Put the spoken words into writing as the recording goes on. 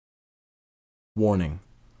Warning: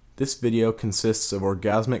 this video consists of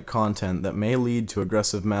orgasmic content that may lead to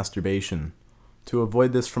aggressive masturbation. To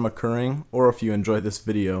avoid this from occurring, or if you enjoy this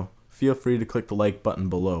video, feel free to click the like button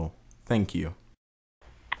below. Thank you.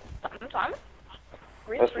 Tom?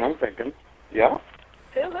 That's what I'm thinking. Yeah?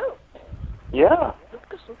 Hello. Yeah.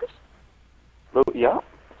 Lucas. Yeah? Is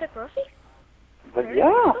that Rosie? But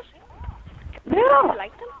yeah. Yeah. You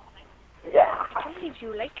like them? Yeah. I can't believe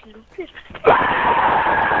you like Lucas.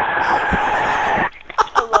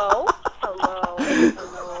 Hello?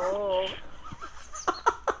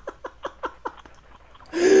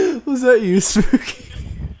 Was that you, Spooky?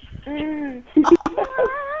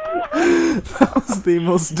 That was the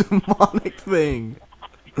most demonic thing.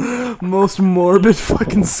 Most morbid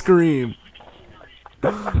fucking scream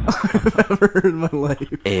I've ever heard in my life.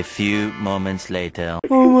 A few moments later.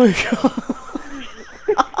 Oh my god.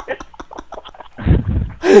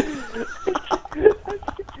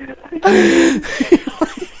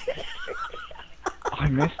 I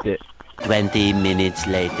missed it. 20 minutes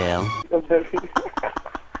later.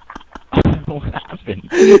 What happened?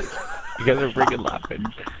 You guys are freaking laughing.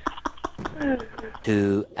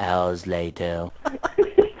 2 hours later.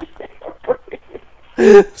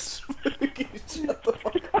 Spooky, shut the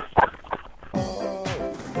fuck up.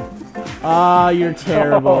 Ah, you're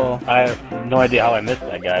terrible. I have no idea how I missed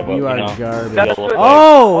that guy, but You are know. garbage. What?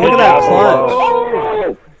 Oh, look at that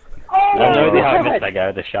clutch. I have no idea how I missed that guy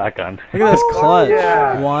with the shotgun. Look at this clutch.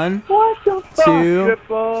 Yeah. 1, 2,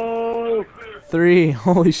 3.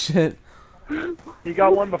 Holy shit. You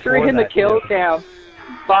got one before 3 in the that, kill too. cam.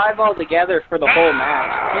 5 altogether for the whole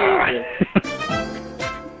match. Jesus.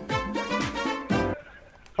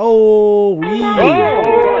 Oh, wee.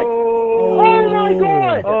 Oh my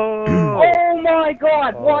god! Oh my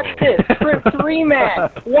god! Watch this! Script 3-man!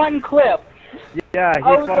 1 clip! Yeah, he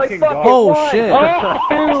I was like, fucking fuck got Oh, one. shit. Oh,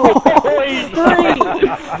 3!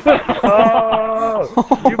 Oh,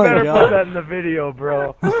 you my better God. put that in the video,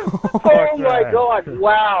 bro. Oh my god!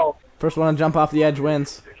 Wow! First one to jump off the edge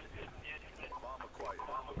wins.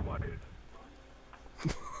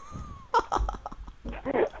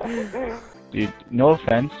 Dude, no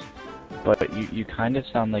offense, but you kind of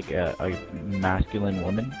sound like a masculine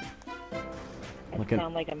woman. Look at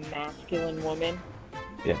Sound like a masculine woman?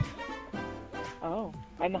 Yes. Oh.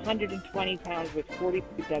 I'm 120 pounds with 42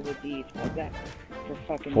 double D's. How's that for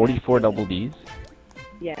fucking 44 masculine? double Ds?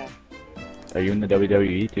 Yeah. Are you in the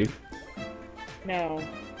WWE too? No.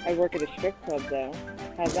 I work at a strip club though.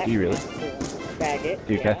 How's that? Do you really? Bag it.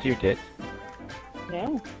 Do you yeah. can I see your tits?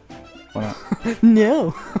 No. Why not?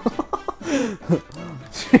 no.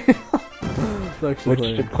 It's actually Which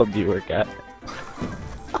hilarious. strip club do you work at?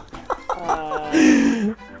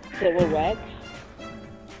 Silhouettes.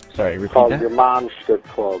 Sorry, repeat Called that. your mom's strip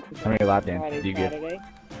club. How many lap dances Friday, do you get? Saturday.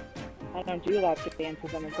 I don't do lap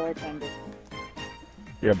dances. I'm a bartender.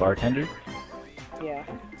 You're a bartender? Yeah.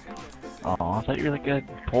 Oh, I thought you were like a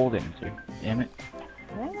pole dancer. Damn it.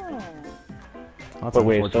 Oh. That's But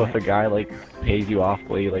wait, so unfortunate. if a guy like pays you off,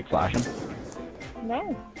 will you like flash him? No.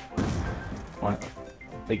 Why-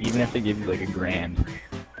 Like even if they give you like $1,000,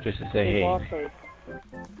 just to say, Big hey, offers.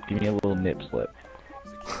 give me a little nip slip.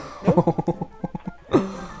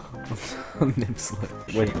 Nip slip.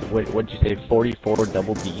 What'd you say? 44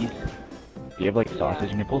 double Ds? Do you have like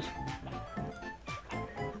sausage nipples?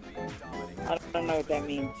 I don't know what that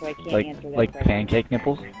means, so I can't Like answer that question. pancake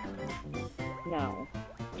nipples? No.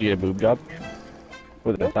 Do you get a boob job?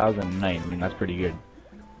 With 1,009, I mean that's pretty good.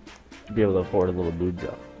 To be able to afford a little boob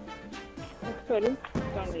job. That's good.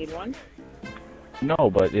 Don't need one. No,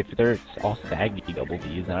 but if they're all saggy double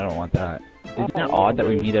Ds, then I don't want that. Isn't it Oh. odd that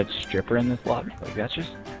we need a stripper in this lobby? Like that's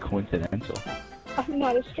just coincidental. I'm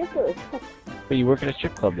not a stripper. But you work at a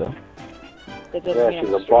strip club though. That doesn't Yeah, mean she's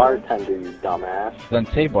I'm a stripper. bartender, you dumbass. Then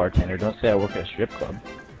say bartender, don't say I work at a strip club.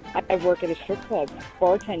 I work at a strip club.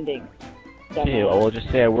 Bartending. Okay, well, we'll just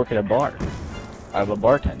say I work at a bar. I'm a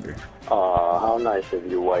bartender. Aw, how nice of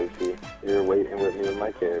you, wifey. You're waiting with me with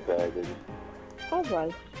my care baggage. I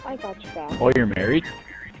was. I got you back. Oh, you're married?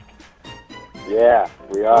 Yeah,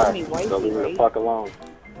 we are. Call me wifey, So leave me the right? fuck alone.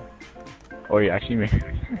 Oh, you're actually married?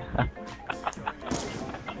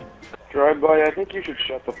 Drive-by, I think you should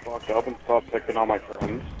shut the fuck up and stop picking on my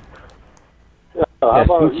friends. Yeah, Yeah, how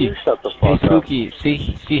about Spooky. you shut the Hey, fuck up? Spooky,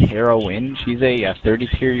 see Heroine? She's a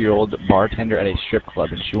 32-year-old bartender at a strip club,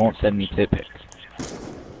 and she won't send me tit pics.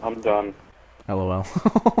 I'm done. LOL.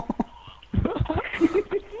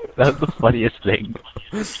 That's the funniest thing.